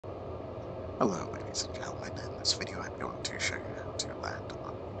Hello ladies and gentlemen, in this video I'm going to show you how to land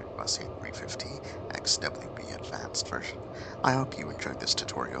on Airbus A350 XWB Advanced version. I hope you enjoyed this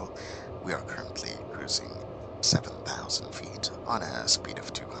tutorial. We are currently cruising 7,000 feet on a speed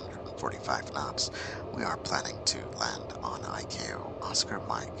of 245 knots. We are planning to land on ICAO Oscar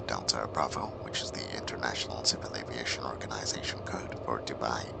Mike Delta Bravo, which is the International Civil Aviation Organization code for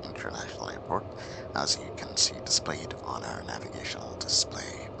Dubai International Airport, as you can see displayed on our navigational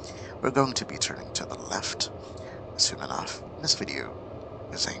display. We're going to be turning to the left soon enough. This video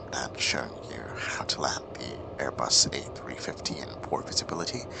is aimed at showing you how to land the Airbus A350 in poor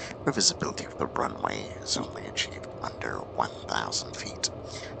visibility, where visibility of the runway is only achieved under 1,000 feet.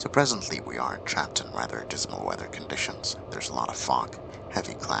 So presently we are trapped in rather dismal weather conditions. There's a lot of fog,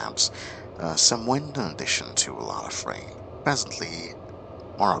 heavy clouds, some wind in addition to a lot of rain. Presently,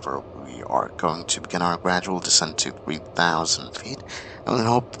 moreover, we are going to begin our gradual descent to 3,000 feet, and will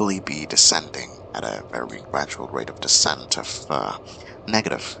hopefully be descending at a very gradual rate of descent of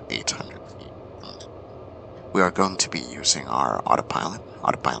negative 800 feet. And we are going to be using our autopilot.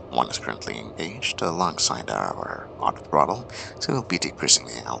 Autopilot 1 is currently engaged alongside our auto throttle, so we'll be decreasing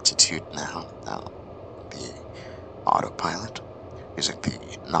the altitude now. The autopilot using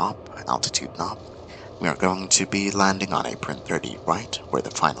the knob, altitude knob. We are going to be landing on apron 30 right, where the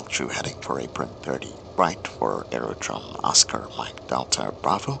final true heading for apron 30 right for aerodrome Oscar Mike Delta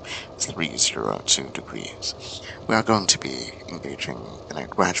Bravo is 302 degrees. We are going to be engaging in a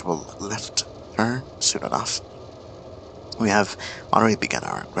gradual left turn soon enough. We have already begun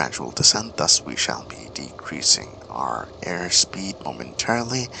our gradual descent, thus we shall be decreasing our airspeed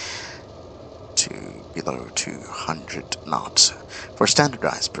momentarily to below 200 knots. For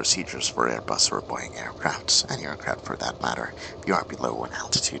standardized procedures for Airbus or Boeing aircrafts, any aircraft for that matter, if you are below an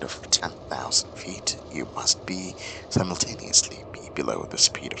altitude of 10,000 feet, you must be simultaneously be below the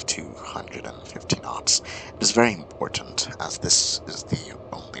speed of 250 knots. It is very important, as this is the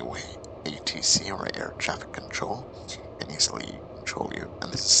only way ATC or air traffic control can easily control you,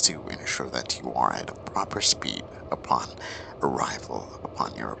 and this is to ensure that you are at a proper speed upon arrival,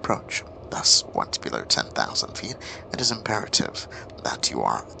 upon your approach. Thus, once below 10,000 feet, it is imperative that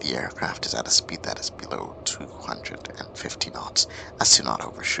the aircraft is at a speed that is below 250 knots, as to not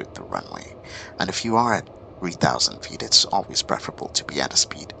overshoot the runway. And if you are at 3,000 feet, it's always preferable to be at a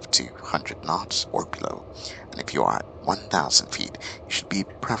speed of 200 knots or below. And if you are at 1,000 feet, you should be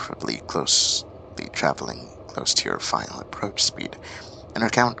preferably traveling close to your final approach speed. In our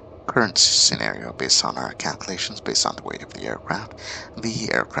current scenario, based on our calculations, based on the weight of the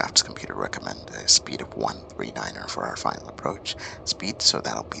aircraft's computer recommend a speed of 139 for our final approach speed, so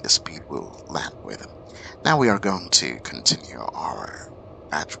that'll be the speed we'll land with. Now we are going to continue our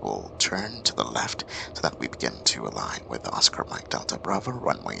gradual turn to the left so that we begin to align with Oscar Mike Delta Bravo,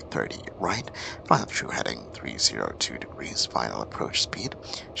 runway 30 right, final true heading 302 degrees, final approach speed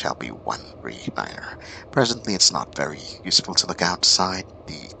shall be 139. Presently it's not very useful to look outside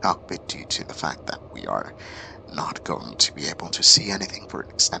the cockpit due to the fact that we are not going to be able to see anything for an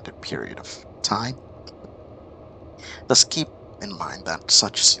extended period of time. Thus keep in mind that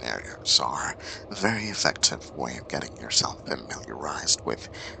such scenarios are a very effective way of getting yourself familiarized with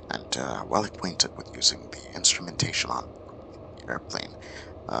and well acquainted with using the instrumentation on the airplane,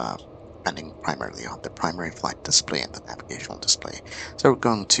 depending primarily on the primary flight display and the navigational display. So we're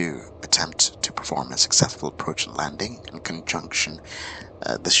going to attempt to perform a successful approach and landing in conjunction.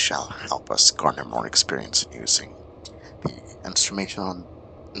 This shall help us garner more experience in using the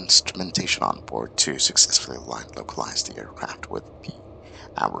instrumentation on board to successfully align and localize the aircraft with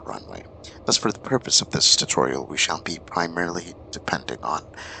our runway. Thus, for the purpose of this tutorial, we shall be primarily depending on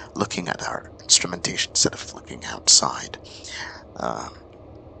looking at our instrumentation instead of looking outside.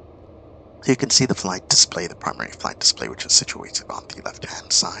 You can see the flight display, the primary flight display, which is situated on the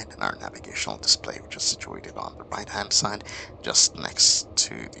left-hand side, and our navigational display, which is situated on the right-hand side, just next to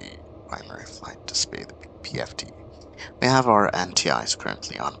the primary flight display, the PFD. We have our anti-ice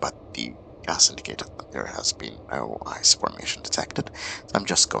currently on, but the gas indicated that there has been no ice formation detected, so I'm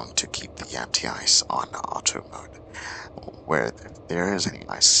just going to keep the anti-ice on auto mode. Where if there is any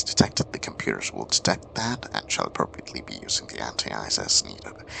ice detected, the computers will detect that and shall appropriately be using the anti-ice as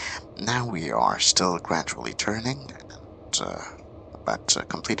needed. Now we are still gradually turning, and about to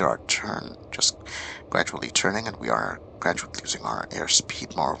complete our turn, just gradually turning, and we are gradually losing our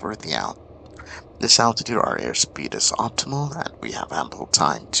airspeed. Moreover, this altitude, our airspeed is optimal, and we have ample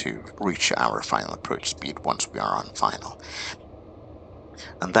time to reach our final approach speed once we are on final.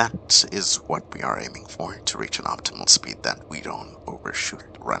 And that is what we are aiming for, to reach an optimal speed that we don't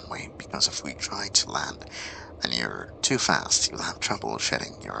overshoot the runway, because if we try to land and you're too fast, you'll have trouble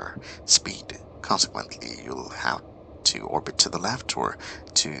shedding your speed. Consequently, you'll have to orbit to the left or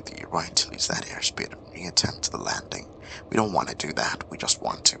to the right to lose that airspeed and reattempt the landing. We don't want to do that. We just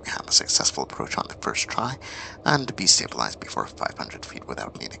want to have a successful approach on the first try and be stabilized before 500 feet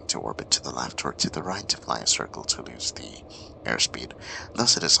without needing to orbit to the left or to the right to fly a circle to lose the airspeed.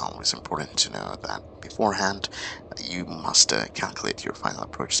 Thus, it is always important to know that beforehand you must calculate your final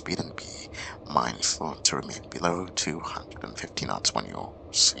approach speed and be mindful to remain below 250 knots when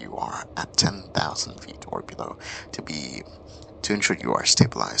you are at 10,000 feet or below to ensure you are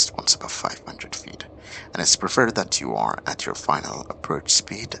stabilized once above 500 feet. And it's preferred that you are at your final approach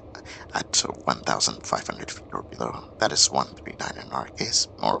speed at 1,500 feet or below. That is 139 in our case.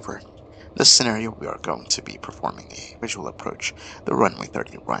 Moreover, in this scenario, we are going to be performing a visual approach. The runway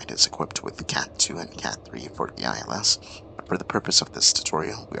 30 right is equipped with Cat 2 and Cat 3 for the ILS. But for the purpose of this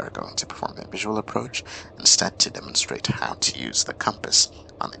tutorial, we are going to perform a visual approach instead to demonstrate how to use the compass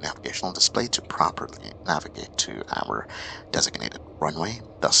on the navigational display to properly navigate to our designated runway.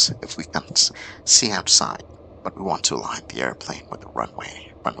 Thus, if we can't see outside, but we want to align the airplane with the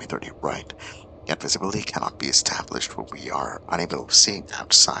runway 30 right, yet visibility cannot be established when we are unable to see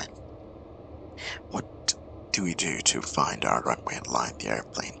outside. What do we do to find our runway and align the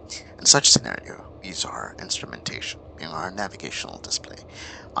airplane? In such scenario, we use our instrumentation in our navigational display.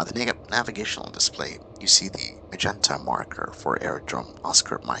 On the navigational display, you see the magenta marker for Aerodrome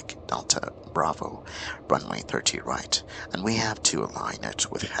Oscar Mike Delta Bravo, runway 30 right, and we have to align it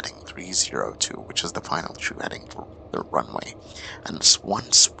with heading 302, which is the final true heading for the runway. And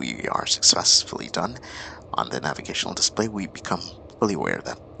once we are successfully done on the navigational display, we become fully aware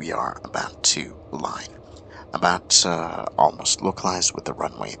that we are about to align, almost localized with the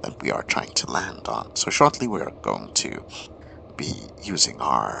runway that we are trying to land on. So shortly we are going to be using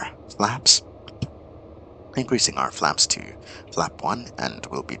our flaps, increasing our flaps to flap 1, and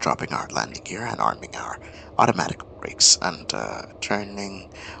we'll be dropping our landing gear and arming our automatic brakes and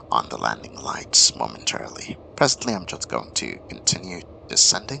turning on the landing lights momentarily. Presently I'm just going to continue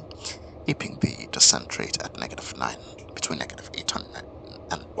descending, keeping the descent rate at -9, between -800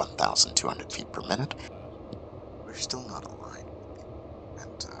 and 1,200 feet per minute. We're still not aligned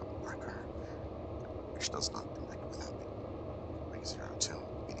with the marker, which does not connect without the 302,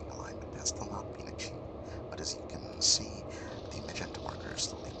 meaning alignment has still not been achieved. But as you can see, the magenta marker is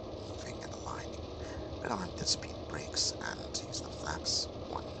slowly moving and aligning. We'll arm the speed brakes and use the flaps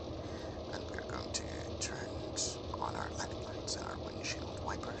 1, and we're going to turn on our landing lights and our windshield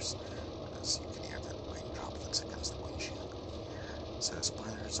wipers, as you can hear the rain droplets against the windshield. So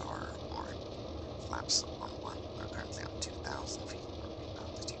spoilers are armed. Flaps on 1 are currently on 2,000 feet.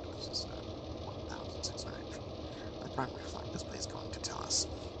 Altitude is 1,600 feet. The primary flight display is going to tell us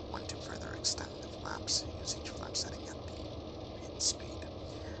when to further extend the flaps. Use each flap setting at the rated speed.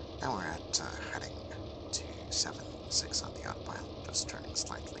 Now we're at heading 276 on the autopilot, just turning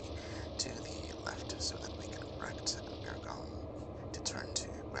slightly to the left so that we can correct, and we're going to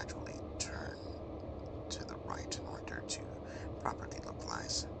gradually turn to the right in order to properly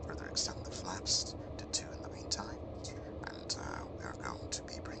localize, further extend the flaps to 2 in the meantime, and we are going to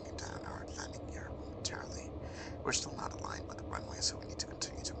be bringing down our landing gear momentarily. We're still not aligned with the runway, so we need to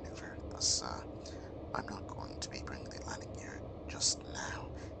continue to maneuver. Thus, I'm not going to be bringing the landing gear just now.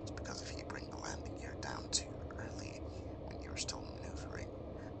 It's because if you bring the landing gear down too early when you're still maneuvering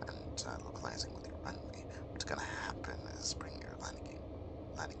and localizing with your runway, what's going to happen is bringing your landing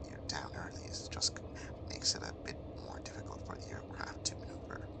gear down early is just makes it a bit more difficult for the aircraft to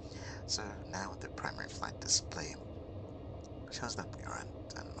maneuver. So now the primary flight display shows that we are at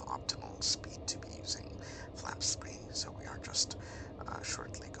an optimal speed to be using flap speed, so we are just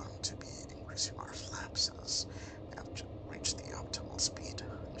shortly going to be increasing our flaps as we have reached the optimal speed.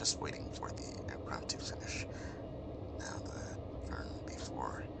 I'm just waiting for the aircraft to finish. Now the turn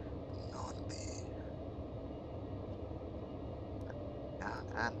before on the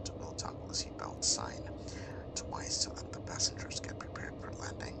and we'll toggle the seatbelt sign twice so that the passengers get prepared for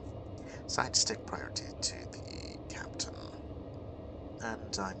landing. Side stick priority to the captain,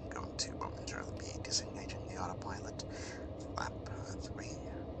 and I'm going to momentarily be disengaging the autopilot. Flap 3.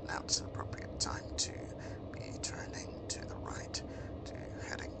 Now it's an appropriate time to be turning to the right to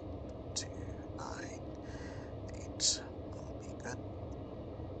heading 298 will be good.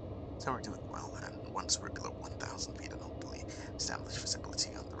 So we're doing well, and once we're below 1,000 feet and hopefully establish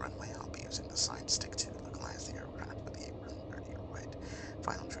visibility on the runway, I'll be using the side stick to localize the aircraft with the apron 30 right,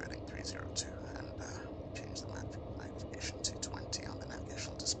 final heading 302, and change the magnification to 20 on the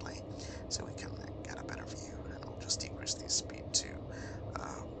navigational display so we can get a better view, and we'll just decrease the speed to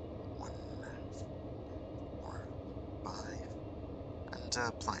 1 or and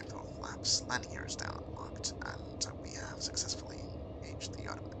applying full flaps. Landing gear is down and locked, and we have successfully engaged the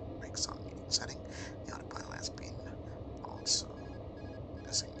automatic brakes on medium setting. The autopilot has been also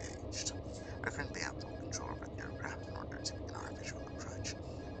disengaged. We're currently out of control over the aircraft in order to begin our visual approach.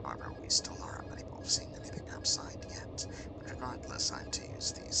 However, we still are unable to see anything outside yet. But regardless, I'm to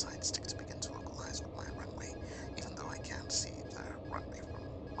use the side stick to begin to localize with my runway, even though I can't see the runway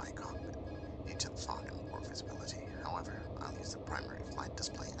from my cockpit due to the fog and poor visibility. However, I'll use the primary flight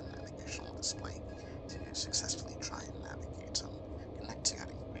display and navigational display to successfully try and navigate and connect to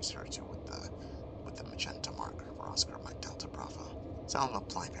getting research with the magenta marker for Oscar Mike Delta Bravo. So I'll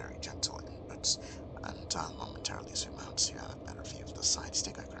apply very gentle inputs, and I'll momentarily zoom out so you have a better view of the side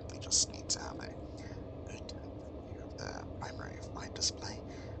stick. I currently just need to have a good view of the primary flight display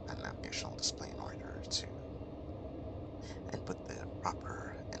and navigational display in order to input the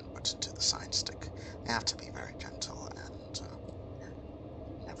proper input to the side stick. They have to be very gentle and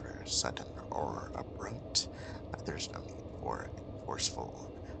never sudden or abrupt. There's no need for forceful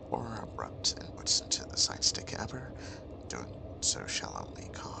or abrupt inputs into the side stick ever. Doing so shall only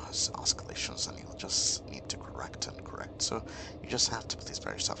cause oscillations, and you'll just need to correct. So you just have to place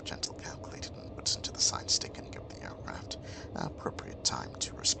very soft, gentle, calculated inputs into the side stick and give the aircraft appropriate time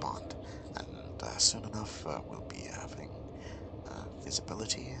to respond. And soon enough, we'll be having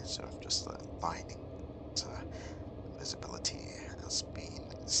visibility. So just lining visibility has been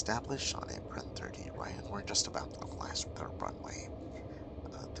established on apron 30 right, and we're just about to localize with our runway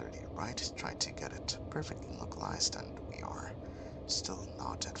 30 right. Try to get it perfectly localized, and we are still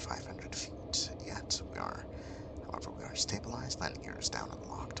not at 500 feet yet. However, we are stabilized. Landing gear is down and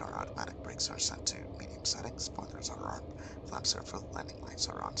locked. Our automatic brakes are set to medium settings. Spoilers are on. Flaps are full. Landing lights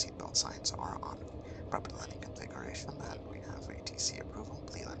are on. Seatbelt signs are on. Proper landing configuration, and we have ATC approval.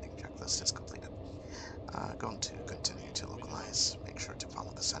 Pre-landing checklist is completed. Going to continue to localize. Make sure to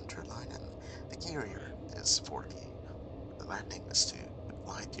follow the center line, and the key here is for the landing is to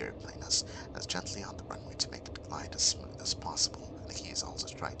glide the airplane as gently on the runway to make it glide as smooth as possible. And the key is also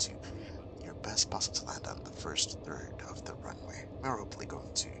to try to your best possible to land on the first third of the runway. We're hopefully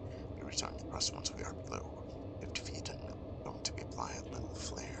going to be returning across once we are below 50 feet, and going to be apply a little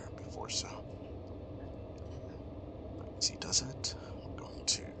flare before so. As he does it, we're going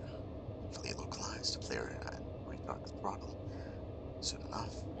to fully localize the flare and retard the throttle. Soon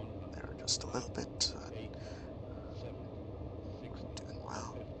enough, there just a little bit. Doing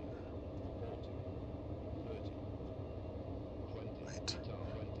well. Right.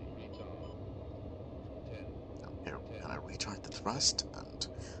 Here we're gonna retard the thrust, and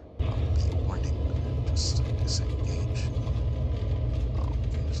the warning, just disengage. Oh,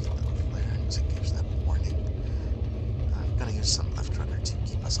 just a little flare, disengage that warning. I'm gonna use some left rudder to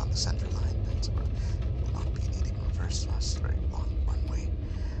keep us on the center line, and we'll not be needing reverse thrust, very long runway.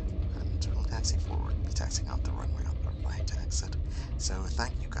 And we'll taxi forward, be taxiing out the runway on the right exit. So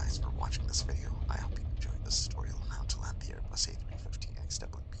thank you guys for watching this video. I hope you enjoyed this tutorial on how to land the Airbus A350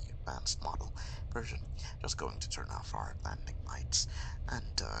 XWB Advanced model version. Just going to turn off our landing lights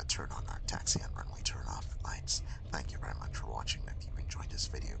and turn on our taxi and runway turn off lights. Thank you very much for watching. If you enjoyed this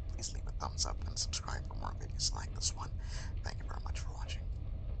video, please leave a thumbs up and subscribe for more videos like this one. Thank